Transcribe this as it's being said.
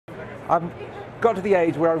I've got to the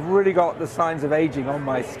age where I've really got the signs of aging on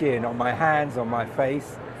my skin, on my hands, on my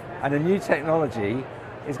face, and a new technology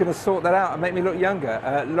is going to sort that out and make me look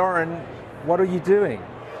younger. Lauren, what are you doing?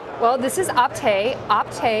 Well, this is Opté.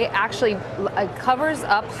 Opté actually covers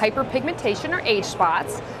up hyperpigmentation or age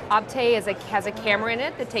spots. Opté has a camera in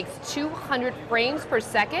it that takes 200 frames per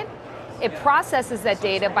second. It processes that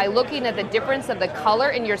data by looking at the difference of the color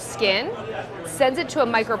in your skin, sends it to a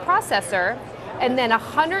microprocessor, and then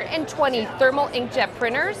 120 thermal inkjet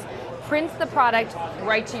printers prints the product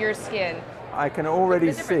right to your skin. I can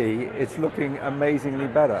already see it's looking amazingly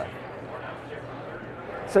better.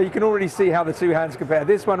 So you can already see how the two hands compare.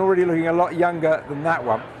 This one already looking a lot younger than that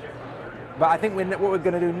one. But I think what we're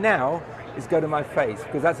going to do now is go to my face,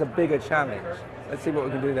 because that's a bigger challenge. Let's see what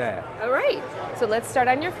we can do there. All right, so let's start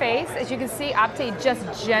on your face. As you can see, Opté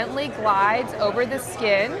just gently glides over the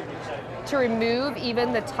skin to remove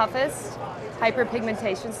even the toughest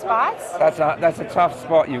hyperpigmentation spots. That's a tough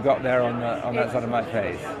spot you've got there on that side of my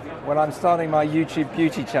face. Well, I'm starting my YouTube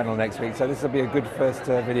beauty channel next week, so this will be a good first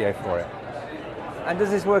video for it. And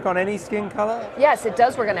does this work on any skin color? Yes, it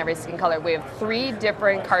does work on every skin color. We have 3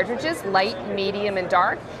 different cartridges, light, medium, and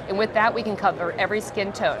dark, and with that we can cover every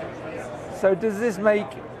skin tone. So does this make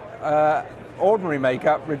ordinary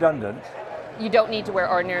makeup redundant? You don't need to wear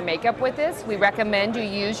ordinary makeup with this. We recommend you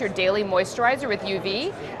use your daily moisturizer with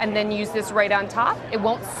UV and then use this right on top. It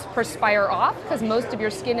won't perspire off because most of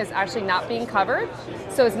your skin is actually not being covered.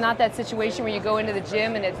 So it's not that situation where you go into the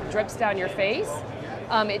gym and it drips down your face.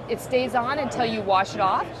 It stays on until you wash it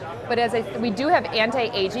off. But we do have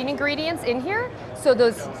anti-aging ingredients in here, so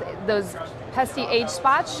those pesky age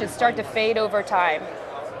spots should start to fade over time.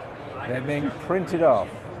 They're being printed off.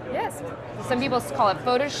 Yes. Some people call it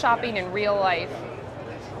photoshopping in real life.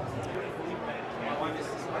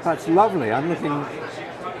 That's lovely. I'm looking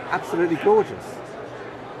absolutely gorgeous.